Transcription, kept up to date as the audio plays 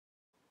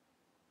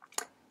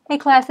Hey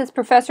class, it's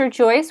Professor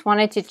Joyce.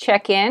 Wanted to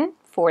check in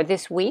for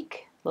this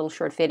week, a little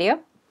short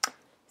video.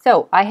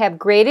 So I have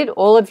graded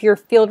all of your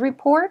field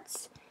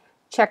reports.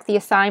 Check the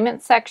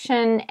assignment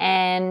section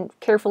and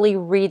carefully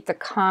read the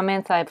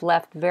comments. I've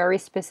left very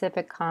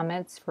specific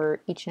comments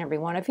for each and every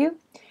one of you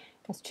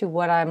as to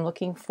what I'm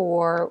looking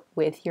for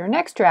with your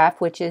next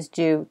draft, which is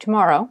due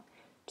tomorrow,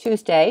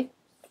 Tuesday,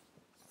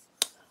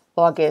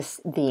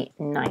 August the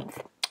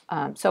 9th.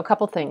 So a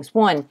couple things.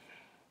 One,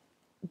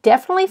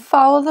 definitely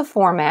follow the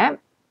format.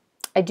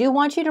 I do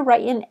want you to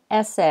write an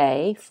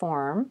essay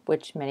form,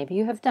 which many of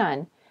you have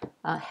done.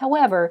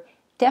 However,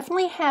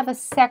 definitely have a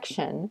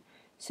section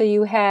so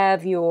you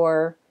have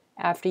your,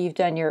 after you've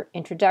done your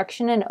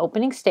introduction and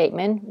opening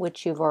statement,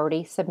 which you've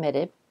already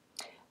submitted.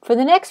 For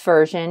the next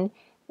version,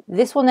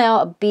 this will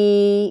now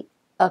be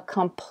a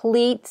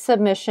complete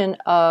submission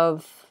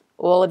of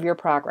all of your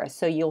progress.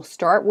 So you'll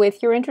start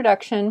with your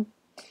introduction,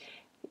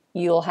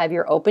 you'll have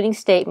your opening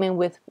statement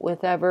with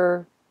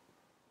whatever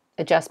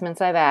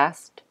adjustments I've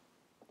asked,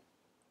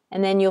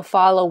 and then you'll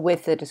follow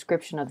with the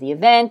description of the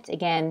event.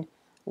 Again,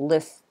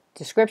 list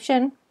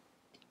description,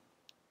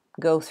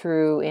 go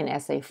through in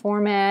essay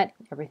format,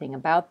 everything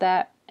about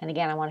that. And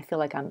again, I want to feel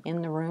like I'm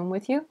in the room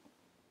with you.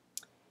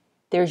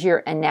 There's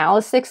your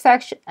analysis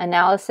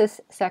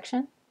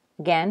section.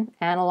 Again,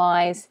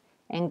 analyze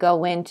and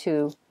go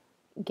into,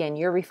 again,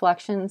 your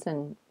reflections.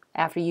 And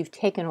after you've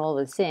taken all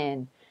this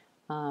in,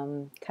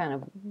 kind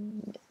of,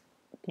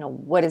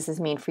 what does this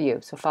mean for you?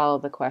 So follow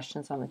the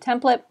questions on the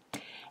template.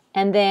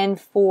 And then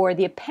for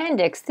the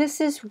appendix, this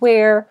is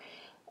where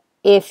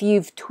if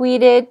you've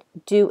tweeted,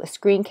 do a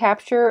screen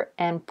capture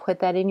and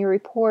put that in your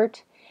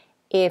report.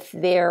 If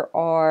there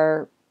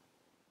are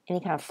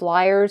any kind of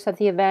flyers at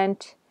the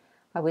event,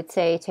 I would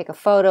say take a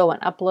photo and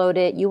upload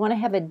it. You want to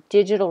have a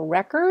digital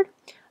record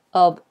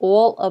of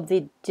all of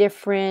the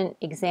different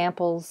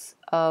examples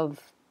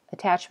of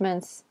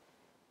attachments,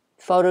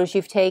 photos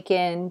you've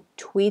taken,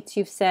 tweets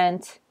you've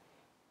sent.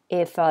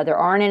 If there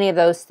aren't any of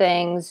those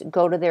things,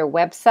 go to their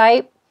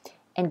website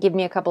and give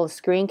me a couple of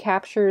screen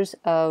captures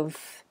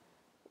of,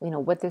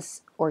 what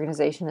this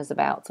organization is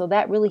about. So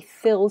that really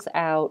fills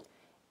out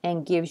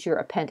and gives your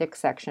appendix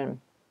section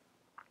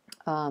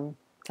some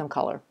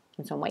color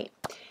and some weight.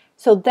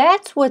 So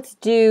that's what's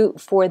due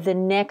for the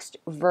next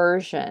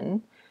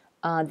version.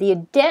 The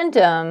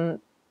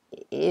addendum,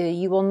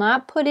 you will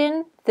not put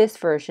in this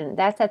version.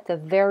 That's at the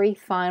very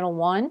final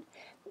one.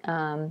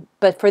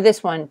 But for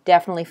this one,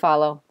 definitely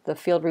follow the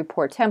field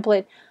report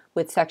template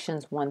with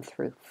sections 1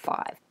 through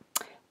 5.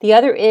 The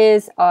other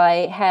is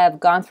I have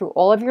gone through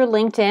all of your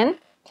LinkedIn,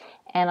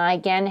 and I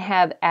again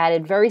have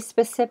added very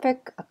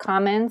specific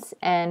comments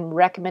and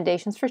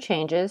recommendations for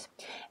changes.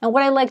 And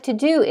what I like to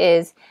do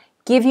is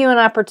give you an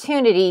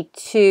opportunity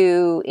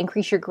to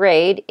increase your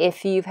grade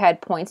if you've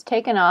had points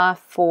taken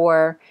off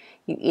for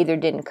you either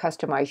didn't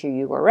customize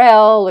your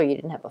URL, or you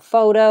didn't have a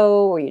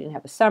photo, or you didn't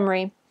have a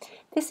summary.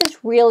 This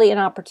is really an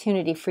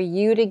opportunity for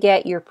you to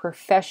get your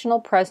professional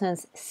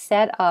presence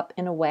set up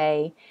in a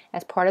way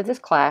as part of this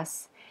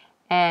class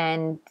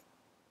and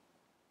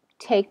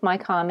take my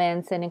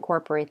comments and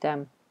incorporate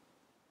them.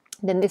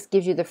 Then this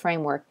gives you the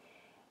framework.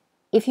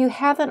 If you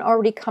haven't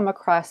already come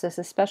across this,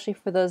 especially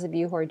for those of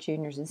you who are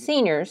juniors and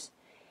seniors,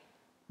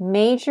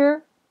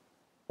 major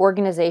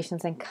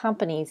organizations and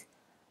companies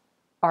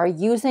are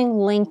using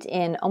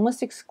LinkedIn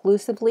almost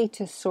exclusively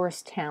to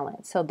source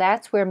talent. So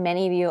that's where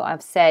many of you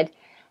have said,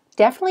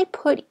 definitely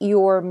put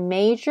your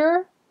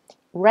major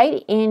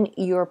right in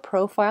your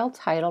profile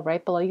title,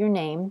 right below your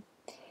name.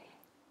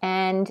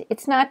 And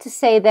it's not to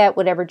say that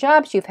whatever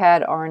jobs you've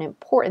had aren't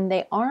important.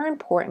 They are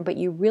important, but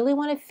you really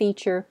want to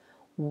feature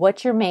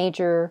what's your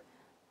major,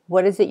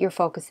 what is it you're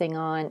focusing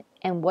on,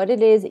 and what it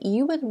is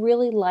you would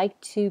really like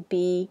to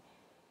be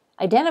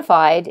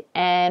identified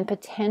and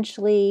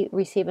potentially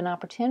receive an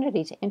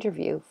opportunity to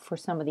interview for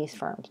some of these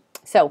firms.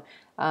 So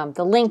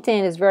the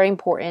LinkedIn is very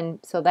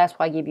important, so that's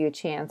why I give you a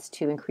chance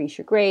to increase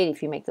your grade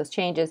if you make those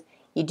changes.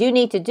 You do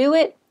need to do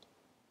it.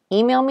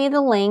 Email me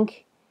the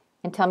link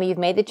and tell me you've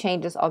made the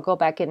changes. I'll go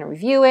back in and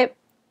review it,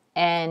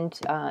 and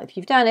if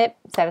you've done it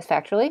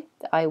satisfactorily,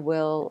 I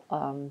will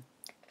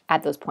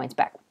add those points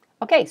back.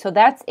 Okay, so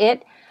that's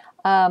it.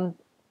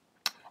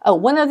 Oh,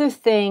 one other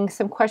thing,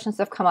 some questions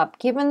have come up.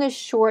 Given the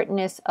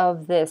shortness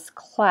of this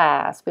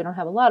class, we don't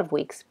have a lot of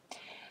weeks,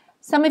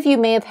 some of you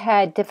may have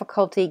had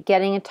difficulty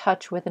getting in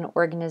touch with an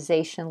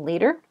organization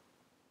leader,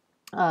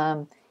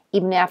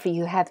 even after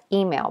you have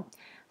emailed.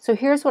 So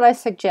here's what I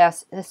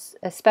suggest,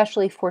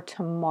 especially for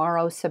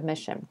tomorrow's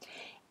submission.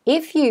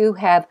 If you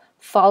have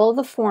followed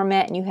the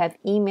format and you have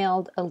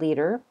emailed a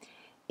leader,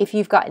 if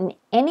you've gotten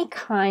any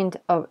kind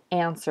of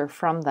answer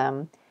from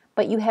them,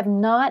 but you have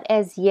not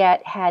as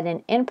yet had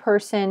an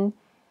in-person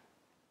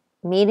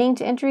meeting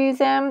to interview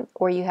them,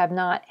 or you have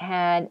not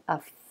had a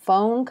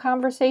phone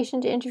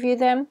conversation to interview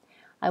them,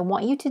 I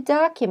want you to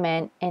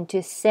document and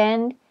to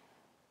send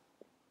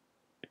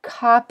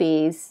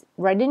copies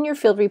right in your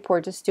field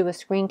report. Just do a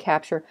screen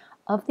capture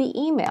of the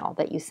email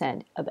that you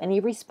send, of any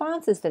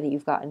responses that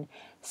you've gotten.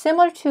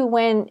 Similar to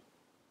when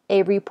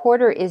a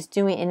reporter is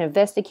doing an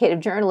investigative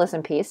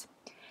journalism piece,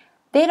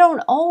 they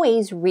don't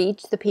always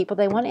reach the people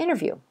they want to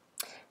interview.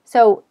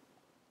 So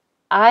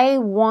I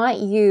want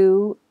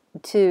you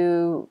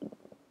to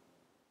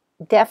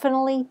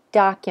definitely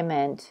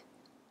document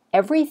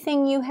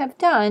everything you have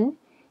done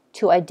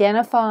to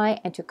identify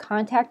and to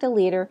contact a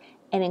leader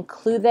and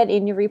include that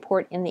in your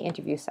report in the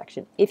interview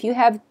section. If you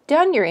have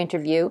done your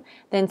interview,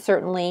 then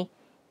certainly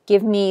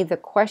give me the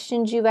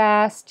questions you've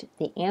asked,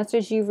 the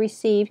answers you've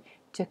received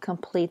to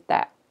complete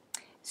that.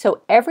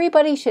 So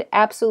everybody should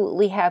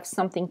absolutely have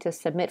something to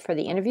submit for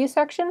the interview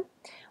section,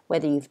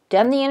 whether you've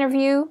done the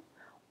interview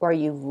or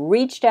you've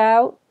reached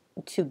out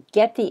to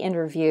get the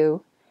interview.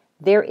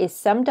 There is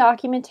some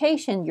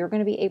documentation you're going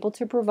to be able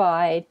to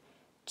provide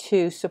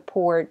to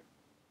support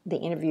the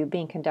interview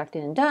being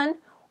conducted and done,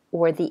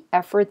 or the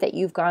effort that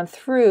you've gone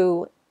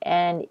through,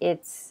 and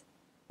it's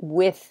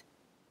with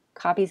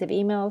copies of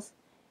emails,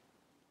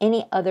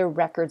 any other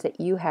records that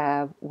you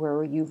have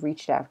where you've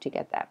reached out to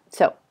get that.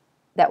 So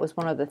that was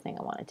one other thing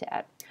I wanted to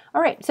add.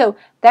 All right, so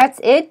that's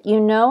it. You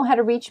know how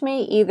to reach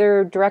me.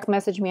 Either direct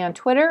message me on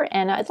Twitter,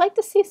 and I'd like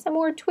to see some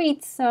more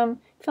tweets.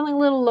 Feeling a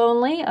little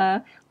lonely.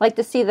 Like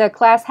to see the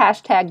class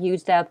hashtag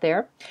used out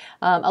there,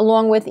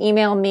 along with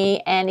email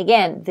me. And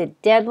again, the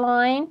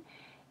deadline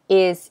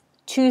is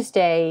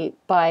Tuesday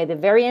by the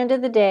very end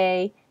of the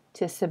day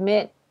to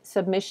submit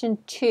submission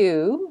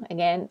 2,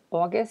 again,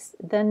 August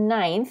the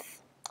 9th.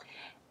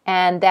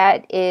 And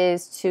that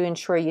is to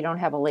ensure you don't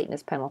have a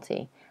lateness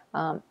penalty.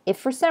 If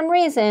for some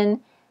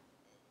reason,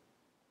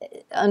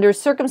 under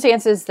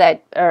circumstances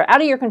that are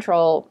out of your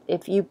control,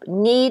 if you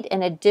need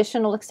an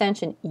additional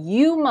extension,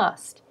 you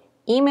must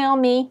email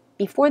me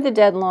before the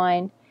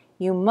deadline.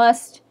 You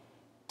must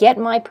get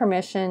my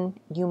permission.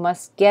 You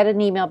must get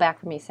an email back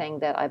from me saying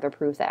that I've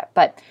approved that.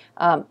 But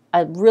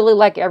I'd really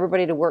like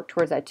everybody to work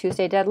towards that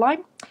Tuesday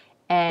deadline.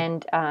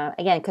 And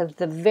again, because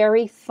the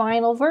very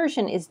final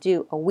version is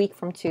due a week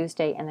from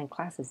Tuesday, and then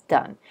class is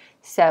done.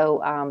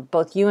 So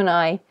both you and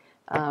I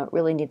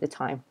really need the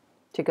time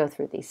to go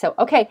through these. So,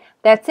 okay,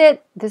 that's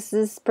it. This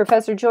is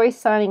Professor Joyce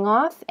signing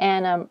off,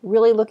 and I'm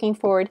really looking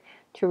forward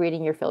to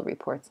reading your field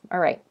reports. All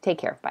right, take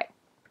care. Bye.